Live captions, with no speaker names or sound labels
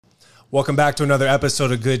Welcome back to another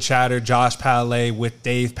episode of Good Chatter. Josh Palais with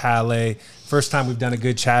Dave Palais. First time we've done a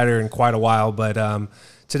Good Chatter in quite a while, but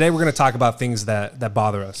today we're going to talk about things that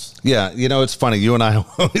bother us. Yeah, you know, it's funny. You and I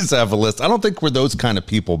always have a list. I don't think we're those kind of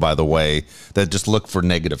people, by the way, that just look for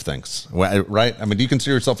negative things, right? I mean, do you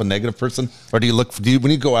consider yourself a negative person? Or do you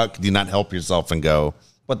when you go out, do you not help yourself and go,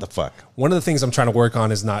 what the fuck? One of the things I'm trying to work on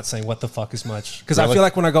is not saying what the fuck as much. Because I feel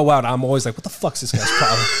like when I go out, I'm always like, what the fuck's this guy's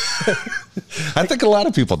problem? I think a lot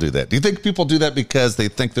of people do that. Do you think people do that because they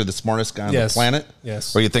think they're the smartest guy on the planet?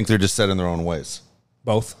 Yes. Or you think they're just set in their own ways?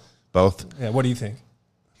 Both. Both? Yeah, what do you think?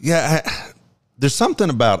 Yeah, there's something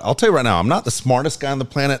about, I'll tell you right now, I'm not the smartest guy on the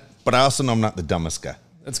planet, but I also know I'm not the dumbest guy.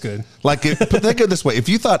 That's good. Like, think of it this way. If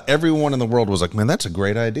you thought everyone in the world was like, man, that's a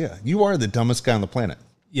great idea, you are the dumbest guy on the planet.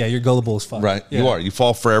 Yeah, you're gullible as fuck. Right, yeah. you are. You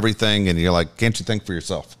fall for everything, and you're like, can't you think for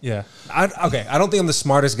yourself? Yeah. I don't think I'm the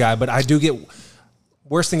smartest guy, but I do get,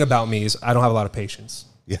 worst thing about me is I don't have a lot of patience.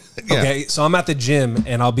 Yeah. Okay, so I'm at the gym,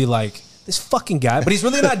 and I'll be like, this fucking guy, but he's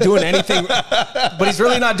really not doing anything. But he's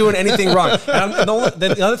really not doing anything wrong. And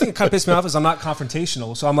the other thing that kind of pissed me off is I'm not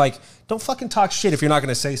confrontational. So I'm like, don't fucking talk shit if you're not going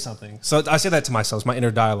to say something. So I say that to myself, it's my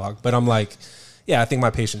inner dialogue. But I'm like, yeah, I think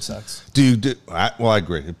my patience sucks. I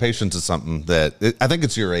agree. Patience is something that I think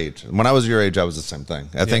it's your age. When I was your age, I was the same thing.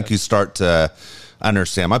 I think you start to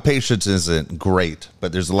understand. My patience isn't great,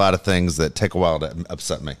 but there's a lot of things that take a while to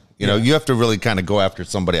upset me. You know, you have to really kind of go after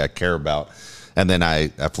somebody I care about. And then I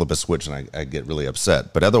flip a switch and I get really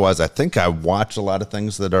upset. But otherwise, I think I watch a lot of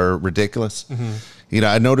things that are ridiculous. Mm-hmm. You know,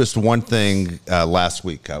 I noticed one thing last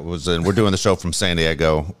week. We're doing the show from San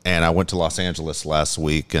Diego, and I went to Los Angeles last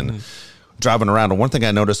week and driving around. And one thing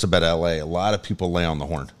I noticed about LA, a lot of people lay on the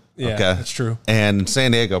horn. Yeah, okay? That's true. And in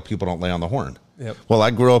San Diego, people don't lay on the horn. Yep. Well,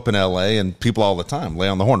 I grew up in LA, and people all the time lay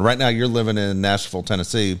on the horn. Right now, you're living in Nashville,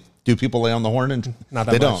 Tennessee. Do people lay on the horn? And not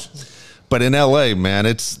that they much. Don't. But in LA, man,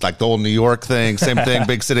 it's like the old New York thing, same thing,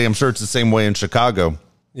 big city. I'm sure it's the same way in Chicago.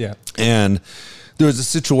 Yeah. And there was a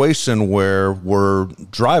situation where we're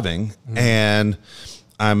driving and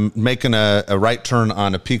I'm making a right turn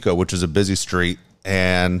on a Pico, which is a busy street.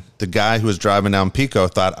 And the guy who was driving down Pico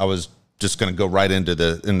thought I was just going to go right into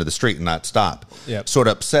the street and not stop. Yep. So it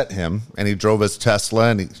upset him, and he drove his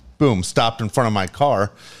Tesla and he, boom, stopped in front of my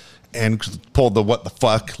car. And pulled the what the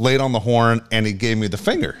fuck, laid on the horn, and he gave me the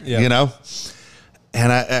finger, you know?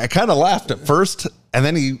 And I kind of laughed at first, and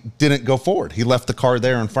then he didn't go forward. He left the car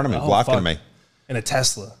there in front of me, blocking me. And a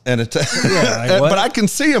Tesla. But I can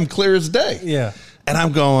see him clear as day. Yeah. And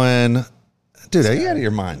I'm going, dude, are you out of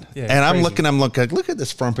your mind? Yeah, and I'm crazy. look at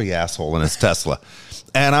this frumpy asshole in his Tesla.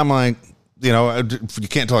 And I'm like, you know, you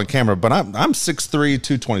can't tell on camera, but I'm 6'3",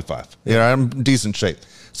 225. You know, I'm in decent shape.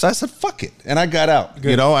 So I said, fuck it. And I got out.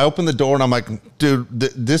 Good. You know, I opened the door and I'm like, dude,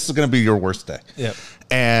 this is going to be your worst day. Yep.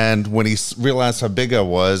 And when he realized how big I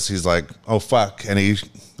was, he's like, oh, fuck. And he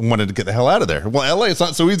wanted to get the hell out of there. Well, LA, it's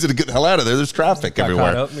not so easy to get the hell out of there. There's traffic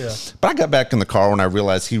everywhere. But I got back in the car when I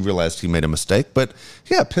realized he made a mistake. But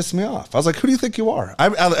yeah, it pissed me off. I was like, who do you think you are?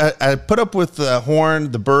 I put up with the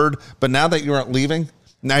horn, the bird, but now that you aren't leaving,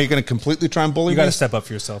 now you're going to completely try and bully me? You got to step up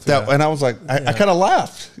for yourself. And I was like, I kind of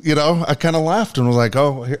laughed, you know, and was like,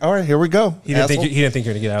 oh, all right, here we go. He didn't think you were going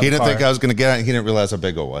to get out. He didn't think I was going to get out. He didn't realize how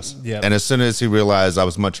big I was. Yeah. And as soon as he realized I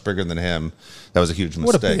was much bigger than him, that was a huge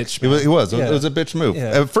mistake. What a bitch, man. It was a bitch move.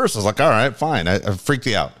 Yeah. At first I was like, all right, fine. I freaked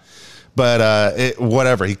you out. But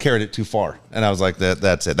whatever, he carried it too far. And I was like,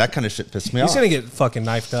 that's it. That kind of shit pissed me off. He's going to get fucking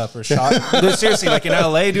knifed up or shot. Dude, seriously, like in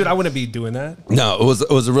LA, dude, I wouldn't be doing that. No, it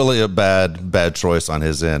was really a bad choice on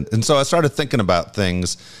his end. And so I started thinking about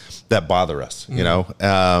things that bother us, you know?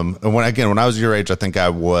 And when I was your age, I think I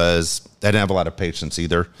didn't have a lot of patience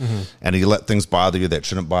either. And you let things bother you that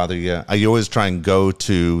shouldn't bother you. I always try and go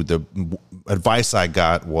to the advice I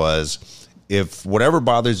got was, if whatever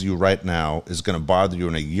bothers you right now is going to bother you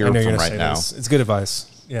in a year from right now, it's good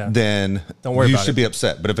advice. Yeah. Then don't worry you about should be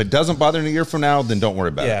upset. But if it doesn't bother in a year from now, then don't worry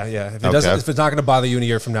about it. Yeah. If it's not going to bother you in a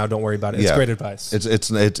year from now, don't worry about it. It's great advice.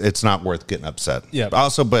 It's not worth getting upset. Yeah.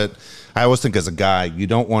 Also, but I always think as a guy, you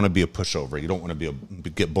don't want to be a pushover. You don't want to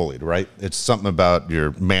get bullied, right? It's something about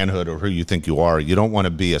your manhood or who you think you are. You don't want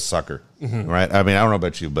to be a sucker, right? I mean, I don't know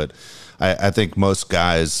about you, but I think most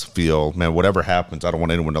guys feel, man, whatever happens, I don't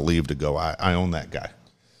want anyone to leave to go, I own that guy.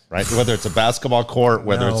 Right? Whether it's a basketball court,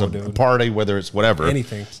 whether it's a party, whether it's whatever.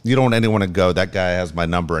 Anything. You don't want anyone to go, that guy has my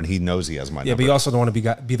number and he knows he has my number. Yeah, but you also don't want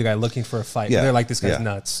to be the guy looking for a fight. Yeah. They're like, this guy's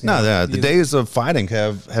nuts. No, the days of fighting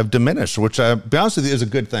have diminished, which, to be honest with you, is a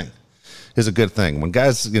good thing. Is a good thing. When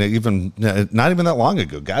guys, even not even that long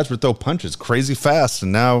ago, guys would throw punches crazy fast,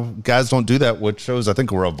 and now guys don't do that, which shows I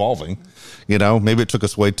think we're evolving. Maybe it took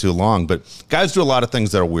us way too long, but guys do a lot of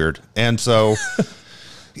things that are weird. And so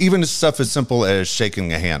Even stuff as simple as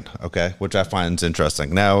shaking a hand, okay, which I find is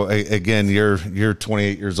interesting. Now, again, you're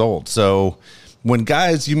 28 years old, so when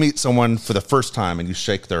guys, you meet someone for the first time and you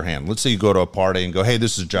shake their hand. Let's say you go to a party and go, "Hey,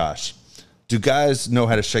 this is Josh." Do guys know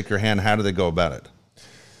how to shake your hand? How do they go about it?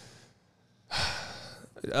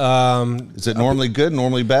 Is it normally good,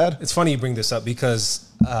 normally bad? It's funny you bring this up because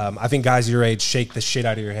I think guys your age shake the shit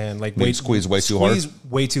out of your hand. Like Squeeze way too hard? Squeeze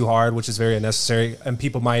way too hard, which is very unnecessary. And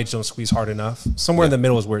people my age don't squeeze hard enough. Somewhere in the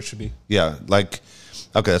middle is where it should be. Yeah, like,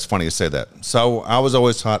 okay, that's funny you say that. So I was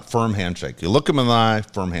always taught firm handshake. You look them in the eye,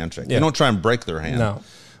 firm handshake. Yeah. You don't try and break their hand. No.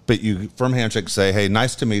 But you firm handshake, say, "Hey,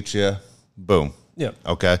 nice to meet you." Boom. Yeah.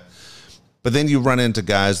 Okay. But then you run into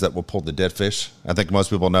guys that will pull the dead fish. I think most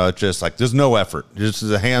people know it's just like there's no effort. Just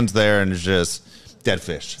the hand's there and it's just dead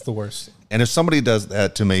fish. It's the worst. And if somebody does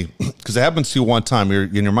that to me, because it happens to you one time, you're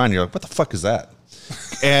in your mind, you're like, "What the fuck is that?"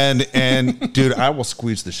 and dude, I will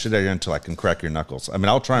squeeze the shit out of you until I can crack your knuckles. I mean,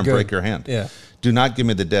 I'll try and break your hand. Yeah. Do not give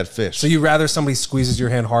me the dead fish. So you rather somebody squeezes your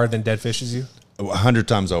hand hard than dead fishes you? 100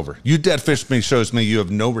 times over. You dead fish me shows me you have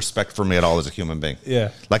no respect for me at all as a human being. Yeah.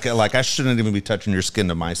 Like I shouldn't even be touching your skin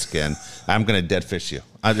to my skin. I'm going to dead fish you.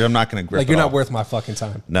 I'm not going to grip Like you're it not all. worth my fucking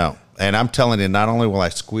time. No. And I'm telling you, not only will I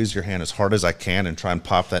squeeze your hand as hard as I can and try and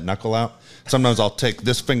pop that knuckle out, sometimes I'll take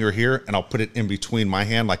this finger here and I'll put it in between my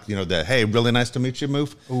hand, like, you know, the, "Hey, really nice to meet you"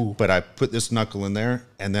 move. Ooh. But I put this knuckle in there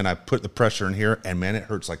and then I put the pressure in here and man, it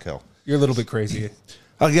hurts like hell. You're a little bit crazy.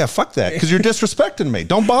 Oh, yeah, fuck that, because you're disrespecting me.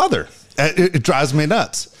 Don't bother. It drives me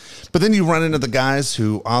nuts. But then you run into the guys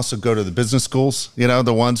who also go to the business schools, you know,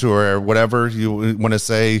 the ones who are whatever, you want to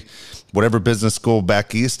say, whatever business school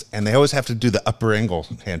back east, and they always have to do the upper angle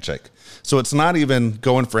handshake. So it's not even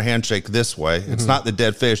going for handshake this way. It's not the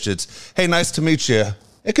dead fish. It's, "Hey, nice to meet you."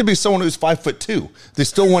 It could be someone who's 5'2". They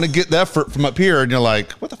still want to get the effort from up here, and you're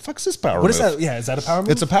like, "What the fuck's this power move?" What is that? Yeah, is that a power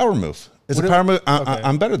move? It's a power move. It's a power move.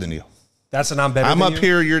 I'm better than you. That's an I'm better I'm than up you?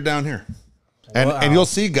 here, you're down here. And Wow. and you'll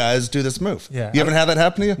see guys do this move. Yeah. You haven't had that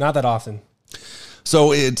happen to you? Not that often.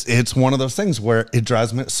 So it's one of those things where it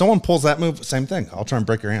drives me. Someone pulls that move, same thing. I'll try and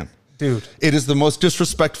break your hand. Dude. It is the most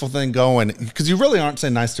disrespectful thing going, because you really aren't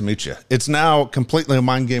saying "nice to meet you." It's now completely a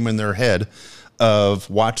mind game in their head of,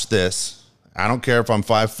 "Watch this. I don't care if I'm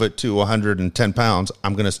 5'2", 110 pounds.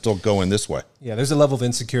 I'm going to still go in this way." Yeah, there's a level of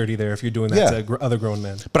insecurity there if you're doing that Yeah. to other grown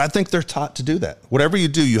men. But I think they're taught to do that. Whatever you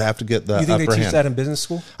do, you have to get the You think they upper teach hand. that in business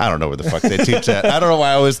school? I don't know where the fuck they teach that. I don't know why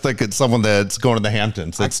I always think it's someone that's going to the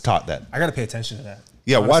Hamptons that's taught that. I got to pay attention to that.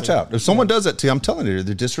 Yeah, honestly. watch out. If someone does that to you, I'm telling you,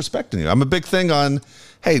 they're disrespecting you. I'm a big thing on,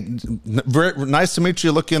 "Hey, very nice to meet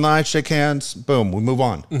you. Look you in the eye, shake hands. Boom, we move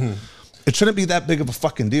on." It shouldn't be that big of a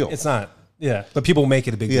fucking deal. It's not. Yeah, but people make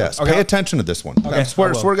it a big deal. Yes, pay attention to this one. I I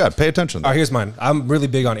swear will. to God, pay attention. To All right, that. here's mine. I'm really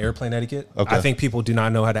big on airplane etiquette. Okay. I think people do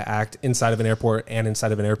not know how to act inside of an airport and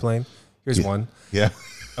inside of an airplane. Here's one. Yeah.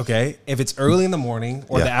 Okay. If it's early in the morning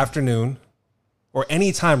or Yeah. the afternoon or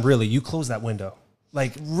any time, really, you close that window.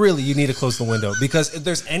 Like, really, you need to close the window, because if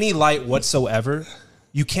there's any light whatsoever,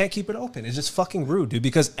 you can't keep it open. It's just fucking rude, dude,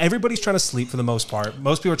 because everybody's trying to sleep for the most part.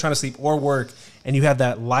 Most people are trying to sleep or work, and you have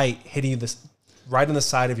that light hitting you this right on the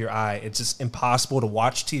side of your eye. It's just impossible to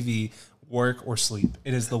watch TV, work, or sleep.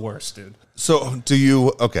 It is the worst, dude. So do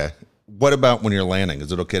you, okay. What about when you're landing?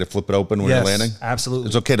 Is it okay to flip it open when Yes, you're landing? absolutely.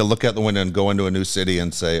 It's okay to look out the window and go into a new city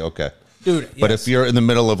and say, "Okay." Dude, But yes. if you're in the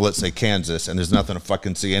middle of, let's say, Kansas, and there's nothing to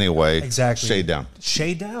fucking see anyway, Exactly. shade down.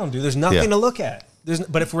 Shade down, dude. There's nothing Yeah. to look at.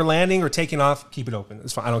 But if we're landing or taking off, keep it open.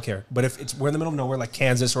 It's fine. I don't care. But if we're in the middle of nowhere, like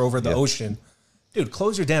Kansas or over the ocean, dude,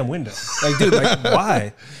 close your damn window. Like, dude, like,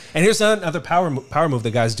 why? And here's another power move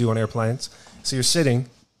that guys do on airplanes. So you're sitting,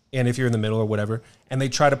 and if you're in the middle or whatever, and they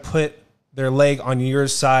try to put their leg on your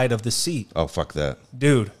side of the seat, Oh, fuck that.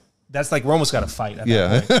 dude. That's like, we're almost got to fight at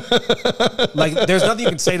Yeah. that point. Like, there's nothing you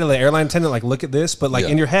can say to the airline attendant, like, "Look at this," but like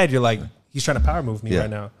Yeah. in your head, you're like, "He's trying to power move me Yeah. right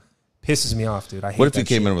now." Pisses me off, dude. I hate What if you that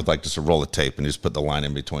came shit. in with like just a roll of tape and you just put the line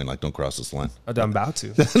in between, like, "Don't cross this line"? I'm about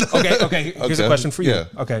to. Okay. Here's a Okay. question for you. Yeah.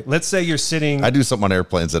 Okay, let's say you're sitting. I do something on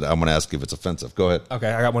airplanes that I'm going to ask you if it's offensive. Go ahead.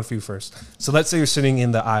 Okay, I got one for you first. So let's say you're sitting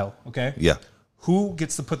in the aisle. Okay. Yeah. Who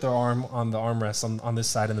gets to put their arm on the armrest on this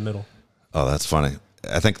side in the middle? Oh, that's funny.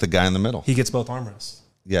 I think the guy in the middle. He gets both armrests.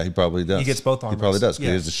 Yeah, he probably does. He gets both He probably armrests. does. Because Yeah.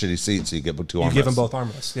 he has a shitty seat, so you get two You armrests. give them both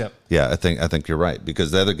armrests. Yep. Yeah, I think you're right,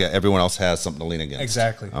 because the other guy, everyone else has something to lean against.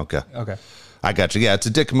 Exactly. Okay. Okay. I got you. Yeah, it's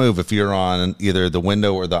a dick move if you're on either the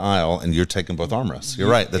window or the aisle and you're taking both armrests. You're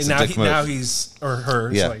right. That's And a dick move. now he's or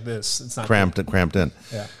her Yeah. like this. It's not cramped in.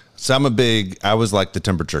 Yeah. So I was like the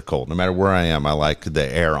temperature cold. No matter where I am, I like the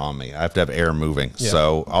air on me. I have to have air moving. Yeah.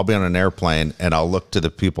 So I'll be on an airplane and I'll look to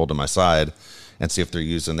the people to my side and see if they're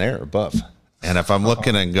using air above. And if I'm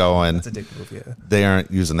looking and going, That's a dick move, yeah. they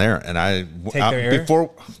aren't using their, and Take their air?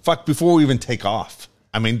 before we even take off.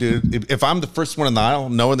 I mean, dude, if I'm the first one in the aisle,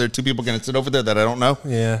 knowing there are two people going to sit over there that I don't know,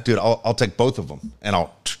 Yeah. dude, I'll take both of them and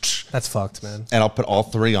That's fucked, man. I'll put all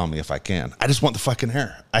three on me if I can. I just want the fucking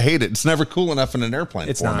hair. I hate it. It's never cool enough in an airplane.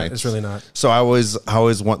 It's for not. me. It's really not. So I always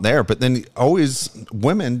want there, but then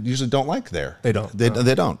women usually don't like there. They don't.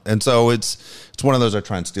 They don't. And so it's one of those I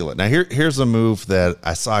try and steal it. Now here's a move that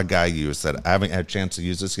I saw a guy use that I haven't had a chance to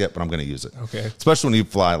use this yet, but I'm going to use it. Okay. Especially when you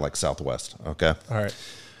fly like Southwest. Okay. All right.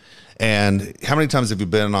 And how many times have you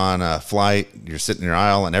been on a flight, you're sitting in your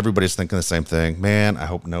aisle, and everybody's thinking the same thing? Man, I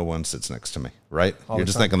hope no one sits next to me, right? You're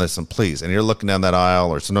just thinking, listen, please. And you're looking down that aisle,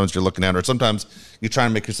 or sometimes you're looking down, or sometimes you try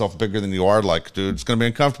and make yourself bigger than you are. Like, dude, it's going to be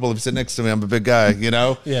uncomfortable if you sit next to me. I'm a big guy, you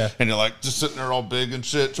know? Yeah. And you're like just sitting there all big and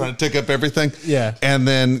shit, trying to take up everything. Yeah. And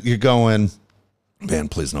then you're going, man,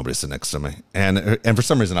 please nobody sit next to me. And for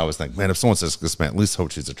some reason I always think, man, if someone says this man, at least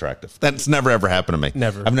hope she's attractive. That's never ever happened to me.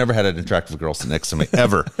 Never. I've never had an attractive girl sit next to me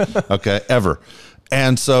ever. Okay, ever.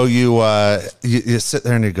 And so you sit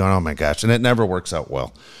there and you're going, oh my gosh, and it never works out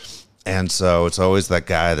well. And so it's always that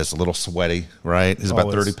guy that's a little sweaty, right? He's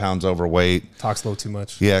about 30 pounds overweight. Talks a little too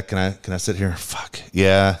much. Yeah, can I sit here? Fuck.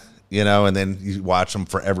 Yeah. You know, and then you watch him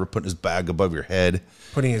forever putting his bag above your head.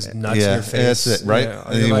 Putting his nuts in your face. That's it, right? Yeah.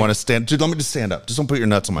 And you want to stand. Dude, let me just stand up. Just don't put your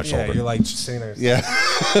nuts on my shoulder. You're like just sitting there. Yeah.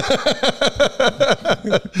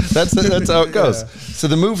 That's how it goes. Yeah. So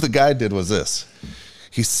the move the guy did was this.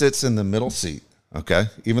 He sits in the middle seat, okay?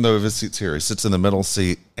 Even though his seat's here, he sits in the middle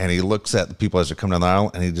seat and he looks at the people as they come down the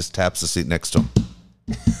aisle and he just taps the seat next to him.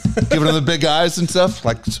 Giving them the big eyes and stuff.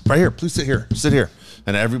 Like, right here, please sit here. Sit here.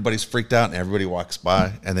 And everybody's freaked out and everybody walks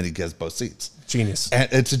by and then he gets both seats. Genius. And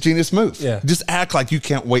it's a genius move. Yeah. Just act like you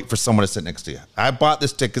can't wait for someone to sit next to you. I bought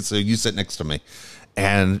this ticket so you sit next to me.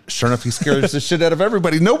 And sure enough, he scares the shit out of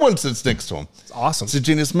everybody. No one sits next to him. It's awesome. It's a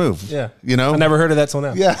genius move. Yeah. You know? I never heard of that till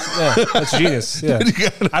now. Yeah. Yeah. That's genius. Yeah.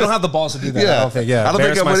 I don't have the balls to do that. Yeah. I don't think. Yeah. I don't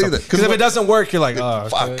think I would either. Because if it doesn't work, you're like, oh,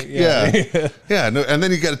 fuck. okay. Yeah. Yeah. No, and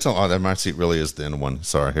then you got to tell, that my seat really is the end one.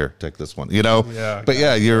 Sorry, here, take this one. You know? Yeah. But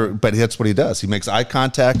yeah, but that's what he does. He makes eye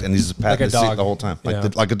contact and he's patting the seat the whole time.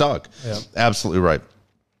 Like a dog. Yeah. Absolutely right.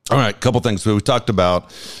 All right, couple things. So we talked about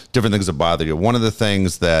different things that bother you. One of the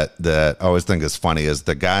things that I always think is funny is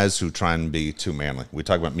the guys who try and be too manly. We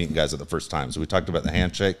talked about meeting guys at the first time. So we talked about the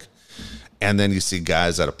handshake. And then you see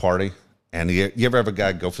guys at a party. And you ever have a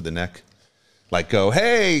guy go for the neck? Like go,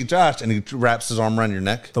 hey, Josh. And he wraps his arm around your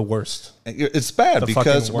neck. The worst. It's bad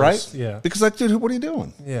because, right? Yeah. Because like, dude, what are you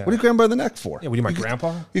doing? Yeah. What are you grabbing by the neck for? Yeah, what are you, my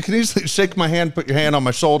grandpa? You can easily shake my hand, put your hand on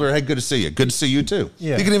my shoulder. Hey, good to see you. Good to see you too.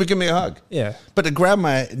 Yeah. You can even give me a hug. Yeah. But to grab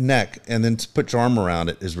my neck and then to put your arm around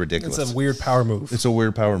it is ridiculous. It's a weird power move. It's a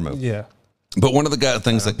weird power move. Yeah. But one of the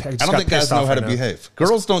things that I don't think guys know how to behave.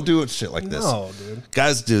 Girls don't do shit like this. No, dude.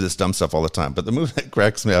 Guys do this dumb stuff all the time. But the move that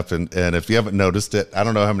cracks me up, and if you haven't noticed it, I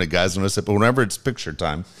don't know how many guys notice it, but whenever it's picture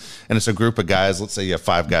time, and it's a group of guys, let's say you have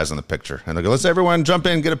 5 guys in the picture, and they go, let's everyone jump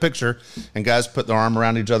in, get a picture, and guys put their arm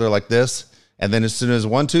around each other like this, and then as soon as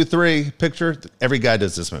 1, 2, 3, picture, every guy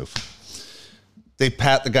does this move. They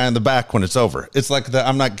pat the guy in the back when it's over. It's like the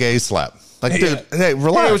I'm not gay slap. Like, dude, hey,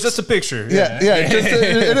 relax. Hey, it was just a picture. Yeah,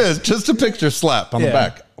 it is. Just a picture slap on the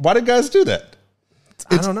back. Why do guys do that?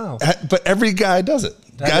 I don't know. But every guy does it.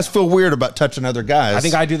 Guys feel weird about touching other guys. I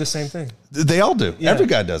think I do the same thing. They all do. Yeah. Every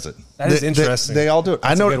guy does it. That is interesting. They all do it.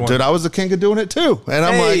 I know, dude, I was the king of doing it too. And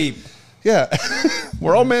I'm like, yeah,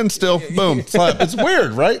 we're all men still. Boom, slap. It's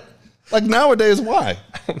weird, right? Like nowadays, why?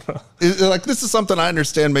 Like this is something I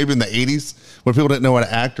understand maybe in the 80s when people didn't know how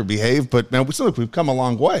to act or behave. But man, we've come a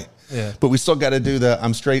long way. Yeah. But we still got to do the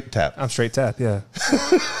I'm straight tap. I'm straight tap, yeah.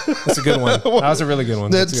 That's a good one. That was a really good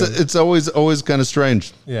one. It's always kind of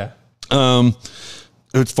strange. Yeah.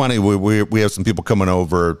 It's funny. We have some people coming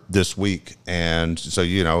over this week, and so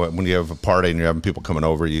you know when you have a party and you're having people coming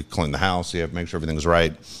over, you clean the house, you have to make sure everything's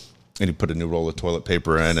right, and you put a new roll of toilet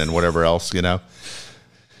paper in and whatever else, you know.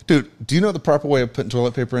 Dude, do you know the proper way of putting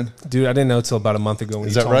toilet paper in? Dude, I didn't know until about a month ago.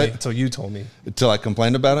 Is that right? Until you told me. Until I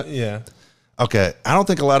complained about it? Yeah. Okay, I don't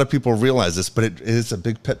think a lot of people realize this, but it is a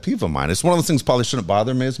big pet peeve of mine. It's one of those things probably shouldn't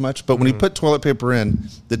bother me as much, but when you put toilet paper in,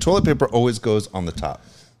 the toilet paper always goes on the top.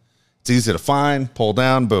 It's easy to find, pull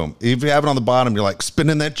down, boom. If you have it on the bottom, you're like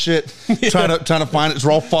spinning that shit, trying to find it. It's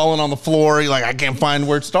all falling on the floor. You're like, I can't find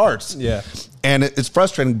where it starts. Yeah. And it's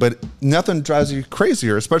frustrating, but nothing drives you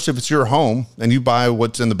crazier, especially if it's your home and you buy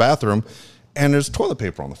what's in the bathroom and there's toilet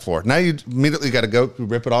paper on the floor. Now you immediately got to go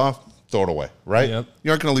rip it off, throw it away, right? Yep.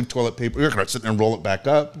 You aren't going to leave toilet paper. You're going to sit there and roll it back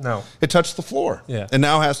up. No. It touched the floor. Yeah. And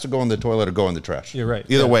now has to go in the toilet or go in the trash. You're right.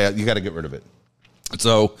 Either way, you got to get rid of it.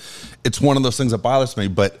 So it's one of those things that bothers me,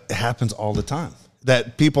 but it happens all the time.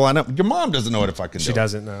 That people I know, your mom doesn't know it if I can do it. She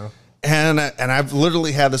doesn't know. And I've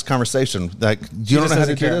literally had this conversation. Like, you don't know how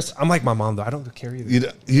to do this? I'm like my mom, though. I don't care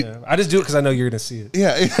either. Yeah. I just do it because I know you're going to see it.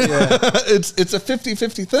 Yeah. It's a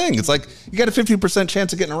 50-50 thing. It's like you got a 50%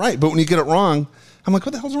 chance of getting it right. But when you get it wrong, I'm like,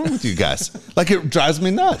 what the hell's wrong with you guys? Like, it drives me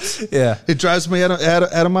nuts. Yeah. It drives me out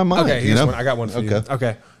of my mind. Okay, here's one. I got one for you. Okay.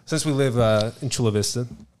 Okay. Since we live in Chula Vista,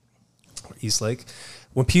 or East Lake,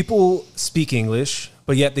 when people speak English,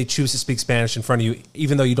 but yet they choose to speak Spanish in front of you,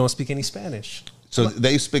 even though you don't speak any Spanish. So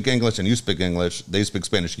they speak English and you speak English. They speak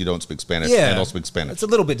Spanish. You don't speak Spanish. Yeah. And they'll speak Spanish. It's a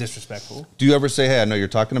little bit disrespectful. Do you ever say, hey, I know you're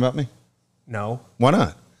talking about me? No. Why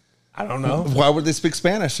not? I don't know. Why would they speak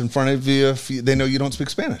Spanish in front of you if they know you don't speak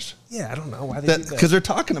Spanish? Yeah, I don't know why they do that. Because they're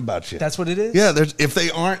talking about you. That's what it is? Yeah, if they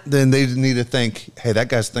aren't, then they need to think, hey, that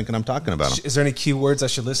guy's thinking I'm talking about him. Is there any keywords I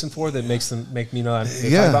should listen for that make me know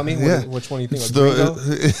they're talking about me? Yeah. Which one do you think?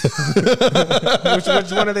 Like,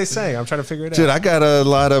 which one are they saying? I'm trying to figure it out. Dude, I got a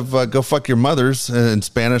lot of go fuck your mothers in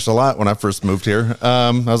Spanish a lot when I first moved here.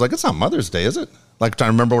 I was like, it's not Mother's Day, is it? Like, trying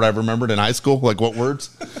to remember what I remembered in high school, like what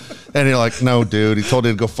words. And you're like, no, dude, he told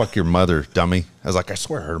you to go fuck your mother, dummy. I was like, I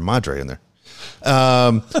swear I heard madre in there.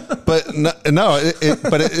 But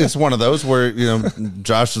it's one of those where,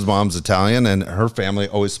 Josh's mom's Italian and her family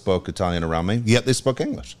always spoke Italian around me, yet they spoke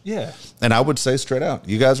English. Yeah. And I would say straight out,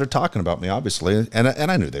 you guys are talking about me, obviously. And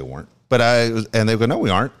I knew they weren't. And they go, no,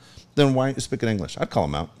 we aren't. Then why aren't you speaking English? I'd call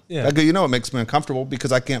them out. Yeah. I go, it makes me uncomfortable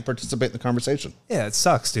because I can't participate in the conversation. Yeah, it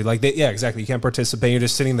sucks, dude. Like, exactly. You can't participate. You're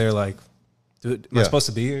just sitting there like, dude, am I supposed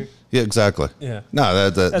to be here? Yeah, exactly. Yeah. No,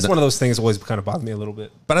 that's one of those things that always kind of bothered me a little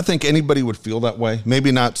bit. But I think anybody would feel that way.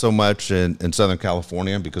 Maybe not so much in Southern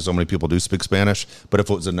California because so many people do speak Spanish. But if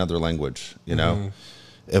it was another language,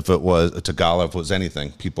 if it was a Tagalog, if it was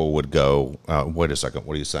anything, people would go, wait a second,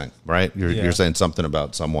 what are you saying? Right? You're saying something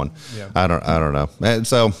about someone. Yeah. I don't know. And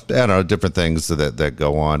so, I don't know, different things that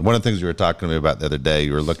go on. One of the things you were talking to me about the other day,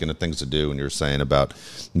 you were looking at things to do and you were saying about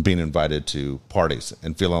being invited to parties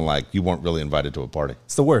and feeling like you weren't really invited to a party.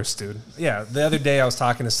 It's the worst, dude. Yeah. The other day I was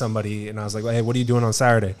talking to somebody and I was like, hey, what are you doing on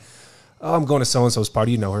Saturday? Oh, I'm going to so-and-so's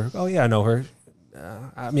party. You know her. Oh, yeah, I know her.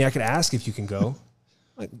 I could ask if you can go.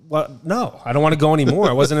 Like, well, no, I don't want to go anymore.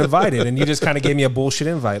 I wasn't invited. And you just kind of gave me a bullshit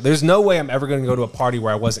invite. There's no way I'm ever going to go to a party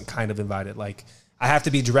where I wasn't kind of invited. Like, I have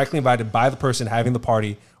to be directly invited by the person having the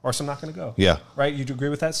party or else I'm not going to go. Yeah. Right? You agree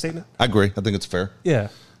with that statement? I agree. I think it's fair. Yeah.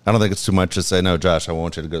 I don't think it's too much to say, no, Josh, I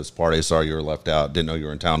want you to go to this party. Sorry you were left out. Didn't know you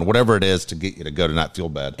were in town. Whatever it is to get you to go to not feel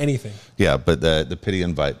bad. Anything. Yeah, but the pity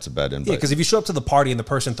invite's a bad invite. Yeah, because if you show up to the party and the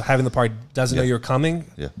person having the party doesn't know you're coming.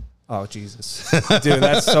 Yeah. Oh, Jesus. Dude,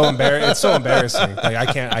 that's so embarrassing. It's so embarrassing. Like, I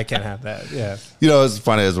can't have that. Yeah. It's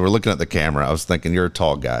funny as we're looking at the camera, I was thinking you're a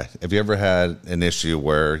tall guy. Have you ever had an issue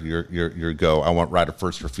where you go, I want right of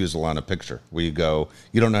first refusal on a picture, where you go,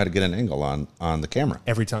 you don't know how to get an angle on the camera?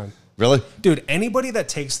 Every time. Really? Dude, anybody that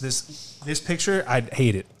takes this picture, I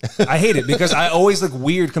hate it. I hate it because I always look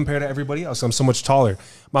weird compared to everybody else. I'm so much taller.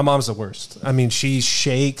 My mom's the worst. I mean, she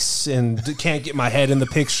shakes and can't get my head in the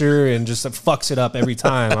picture and just fucks it up every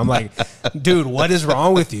time. I'm like, dude, what is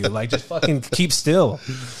wrong with you? Like, just fucking keep still.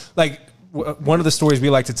 Like, one of the stories we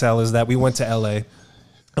like to tell is that we went to LA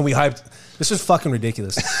and we hyped. This was fucking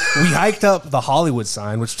ridiculous. We hiked up the Hollywood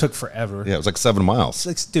sign, which took forever. Yeah, it was like 7 miles.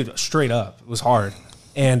 Dude, straight up. It was hard.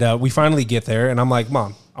 And we finally get there, and I'm like,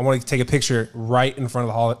 Mom, I want to take a picture right in front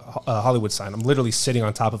of the Hollywood sign. I'm literally sitting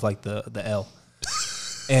on top of like the L.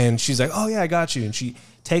 And she's like, oh, yeah, I got you. And she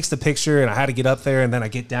takes the picture, and I had to get up there, and then I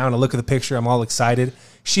get down and look at the picture. I'm all excited.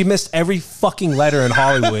 She missed every fucking letter in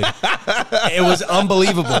Hollywood. It was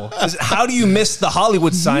unbelievable. How do you miss the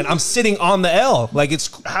Hollywood sign? I'm sitting on the L. Like,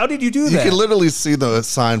 how did you do that? You can literally see the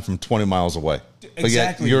sign from 20 miles away. Exactly. But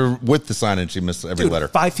yet you're with the sign and she missed every letter.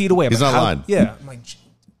 5 feet away. He's not lying. Yeah. I'm like,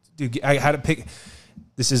 dude, I had to pick.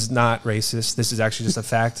 This is not racist. This is actually just a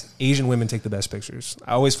fact. Asian women take the best pictures.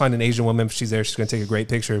 I always find an Asian woman, if she's there, she's going to take a great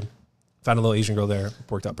picture. Found a little Asian girl there.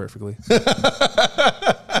 Worked out perfectly.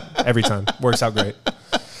 Every time. Works out great.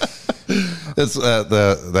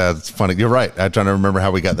 That's funny. You're right. I'm trying to remember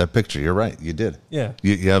how we got that picture. You're right. You did. Yeah.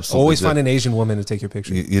 You absolutely always did. Find an Asian woman to take your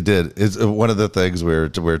picture. You did. It's one of the things we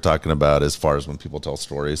were talking about as far as when people tell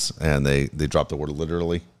stories and they drop the word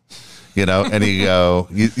literally, and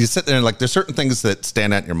you sit there and like there's certain things that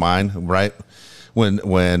stand out in your mind, right?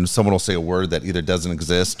 When someone will say a word that either doesn't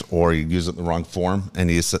exist or you use it in the wrong form,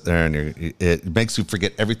 and you sit there and it makes you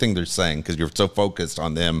forget everything they're saying because you're so focused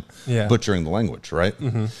on them butchering the language, right?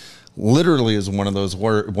 Mm-hmm. Literally is one of those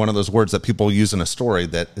words that people use in a story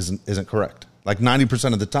that isn't correct. Like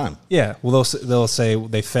 90% of the time. Yeah. Well, they'll say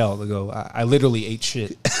they fell. They'll go, I literally ate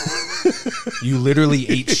shit. You literally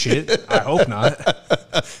ate shit? I hope not.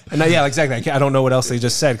 And now, yeah, exactly. I don't know what else they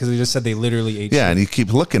just said because they just said they literally ate shit. Yeah, and you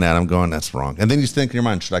keep looking at them going, that's wrong. And then you think in your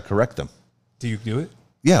mind, should I correct them? Do you do it?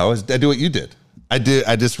 Yeah, I do what you did. I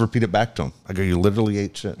just repeat it back to them. I go, you literally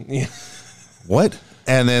ate shit. Yeah. What?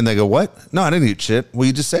 And then they go, what? No, I didn't eat shit. Well,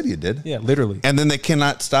 you just said you did. Yeah, literally. And then they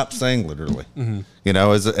cannot stop saying literally. You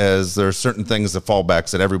know, as there are certain things, the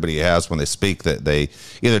fallbacks that everybody has when they speak that they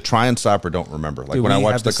either try and stop or don't remember. Like when I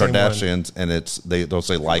watch the Kardashians and they'll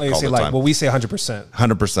say like all the time. Well, we say 100%.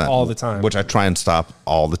 100%. All the time. Which I try and stop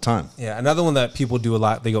all the time. Yeah, another one that people do a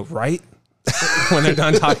lot, they go, right? When they're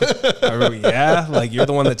done talking. Yeah, like you're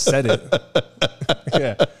the one that said it.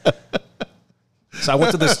 Yeah. So I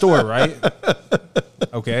went to the store, right?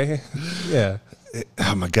 Okay. Yeah.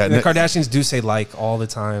 Oh my God. And the Kardashians do say like all the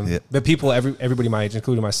time. Yeah. But people, everybody my age,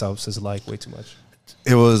 including myself, says like way too much.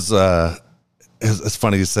 It was it's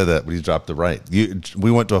funny you said that when you dropped the right.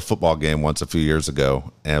 We went to a football game once a few years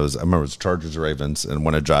ago, and I remember it was Chargers Ravens, and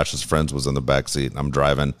one of Josh's friends was in the back seat, and I'm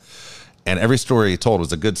driving, and every story he told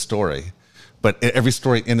was a good story, but every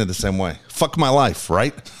story ended the same way. Fuck my life,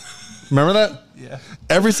 right? Remember that? Yeah.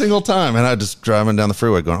 Every single time, and I just driving down the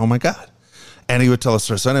freeway going, oh my God. And he would tell us,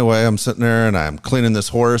 so anyway, I'm sitting there and I'm cleaning this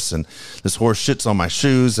horse, and this horse shits on my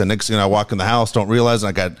shoes, and next thing I walk in the house, don't realize, and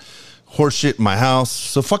I got horse shit in my house,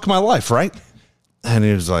 so fuck my life, right? And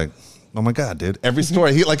he was like, oh my God, dude. Every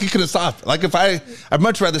story, he couldn't stop. Like I'd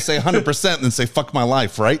much rather say 100% than say fuck my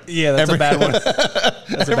life, right? Yeah, that's a bad one.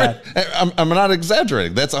 That's a bad. I'm not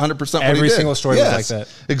exaggerating. That's 100% what he did. Every single story was like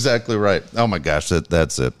that. Exactly right. Oh my gosh,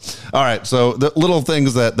 that's it. All right, so the little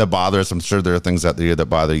things that bother us, I'm sure there are things out there that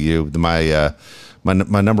bother you. My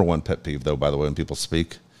number one pet peeve, though, by the way, when people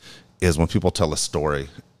speak, is when people tell a story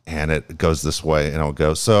and it goes this way, and it'll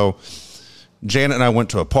go, so Janet and I went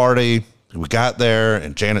to a party. We got there,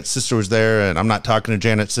 and Janet's sister was there, and I'm not talking to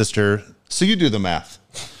Janet's sister, so you do the math.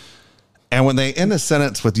 And when they end a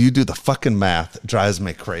sentence with you do the fucking math, it drives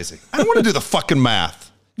me crazy. I don't want to do the fucking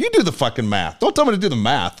math. You do the fucking math. Don't tell me to do the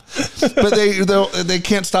math. But they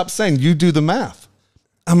can't stop saying you do the math.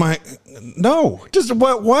 I'm like, no, just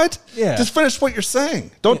what? Yeah. Just finish what you're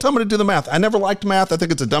saying. Don't tell me to do the math. I never liked math. I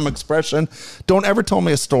think it's a dumb expression. Don't ever tell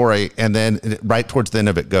me a story and then right towards the end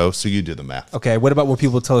of it go, so you do the math. Okay, what about when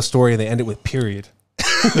people tell a story and they end it with period?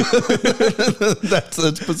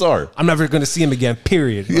 That's bizarre. I'm never going to see him again,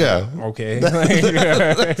 period. Yeah. Okay. That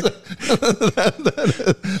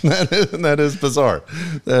is bizarre.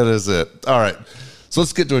 That is it. All right. So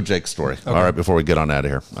let's get to a Jake story. Okay. All right, before we get on out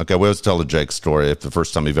of here. Okay, we always tell the Jake story. If the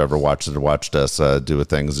first time you've ever watched it or watched us do a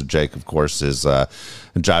thing, Jake, of course, is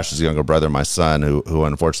Josh's younger brother, my son, who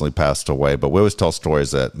unfortunately passed away. But we always tell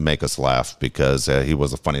stories that make us laugh because he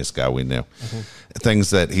was the funniest guy we knew. Mm-hmm. Things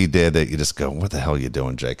that he did that you just go, what the hell are you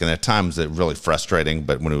doing, Jake? And at times it's really frustrating,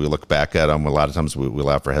 but when we look back at them, a lot of times we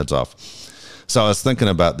laugh our heads off. So I was thinking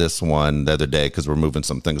about this one the other day because we're moving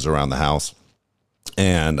some things around the house.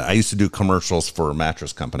 And I used to do commercials for a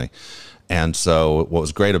mattress company. And so what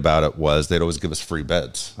was great about it was they'd always give us free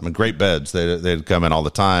beds. I mean, great beds. They'd come in all the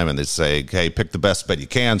time and they'd say, hey, pick the best bed you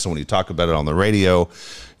can. So when you talk about it on the radio,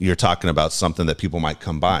 you're talking about something that people might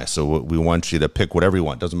come by. So we want you to pick whatever you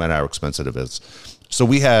want. Doesn't matter how expensive it is. So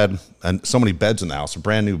we had so many beds in the house,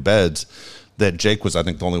 brand new beds, that Jake was, I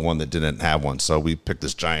think, the only one that didn't have one. So we picked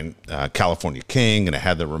this giant California King, and it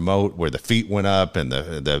had the remote where the feet went up and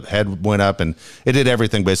the head went up, and it did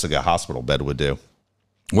everything basically a hospital bed would do.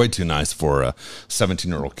 Way too nice for a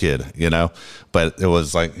 17-year-old kid, you know? But it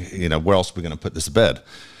was like, you know, where else are we going to put this bed?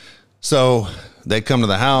 So they come to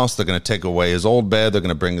the house. They're going to take away his old bed. They're going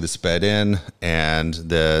to bring this bed in, and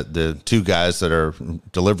the two guys that are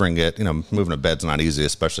delivering it, you know, moving a bed's not easy,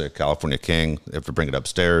 especially a California King. They have to bring it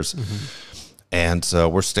upstairs. Mm-hmm. And so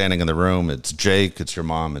we're standing in the room. It's Jake, it's your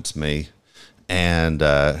mom, it's me. And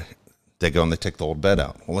they go and they take the old bed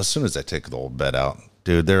out. Well, as soon as they take the old bed out,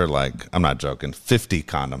 dude, they're like, I'm not joking, 50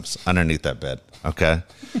 condoms underneath that bed, okay?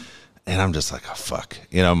 And I'm just like, oh, fuck,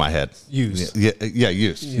 you know, in my head. Used. Yeah,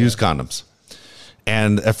 used condoms.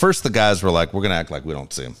 And at first the guys were like, we're going to act like we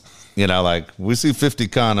don't see them. You know, like, we see 50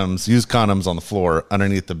 condoms, used condoms on the floor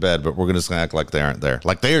underneath the bed, but we're going to act like they aren't there.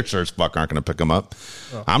 Like, they sure as fuck aren't going to pick them up.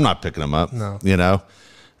 Oh. I'm not picking them up, no. You know?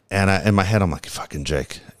 And in my head, I'm like, fucking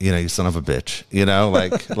Jake, you know, you son of a bitch, you know?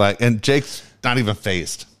 like, and Jake's not even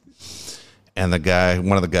phased. And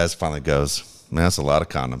one of the guys finally goes, man, that's a lot of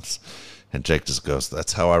condoms. And Jake just goes,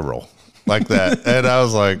 that's how I roll. Like that. And I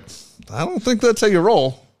was like, I don't think that's how you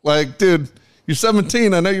roll. Like, dude, you're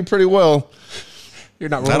 17. I know you pretty well. You're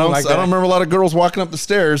not rolling like that. I don't remember a lot of girls walking up the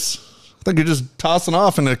stairs. I think you're just tossing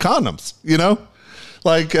off into condoms, you know?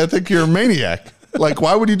 Like, I think you're a maniac. Like,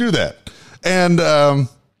 why would you do that? And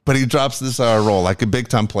but he drops this roll like a big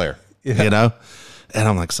time player, you know? And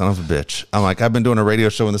I'm like, son of a bitch. I'm like, I've been doing a radio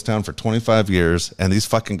show in this town for 25 years, and these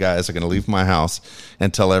fucking guys are going to leave my house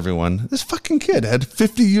and tell everyone, this fucking kid had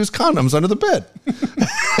 50 used condoms under the bed.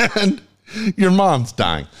 And your mom's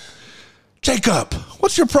dying. Jacob,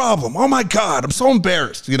 what's your problem? Oh my God, I'm so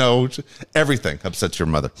embarrassed. You know, everything upsets your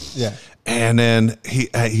mother. Yeah. And then he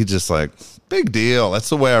just like, big deal. That's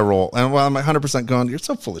the way I roll. And while I'm 100% going, you're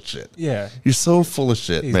so full of shit. Yeah. You're so full of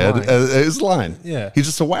shit, He's man. lying. He's lying. Yeah. He's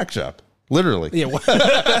just a whack job. Literally. Yeah.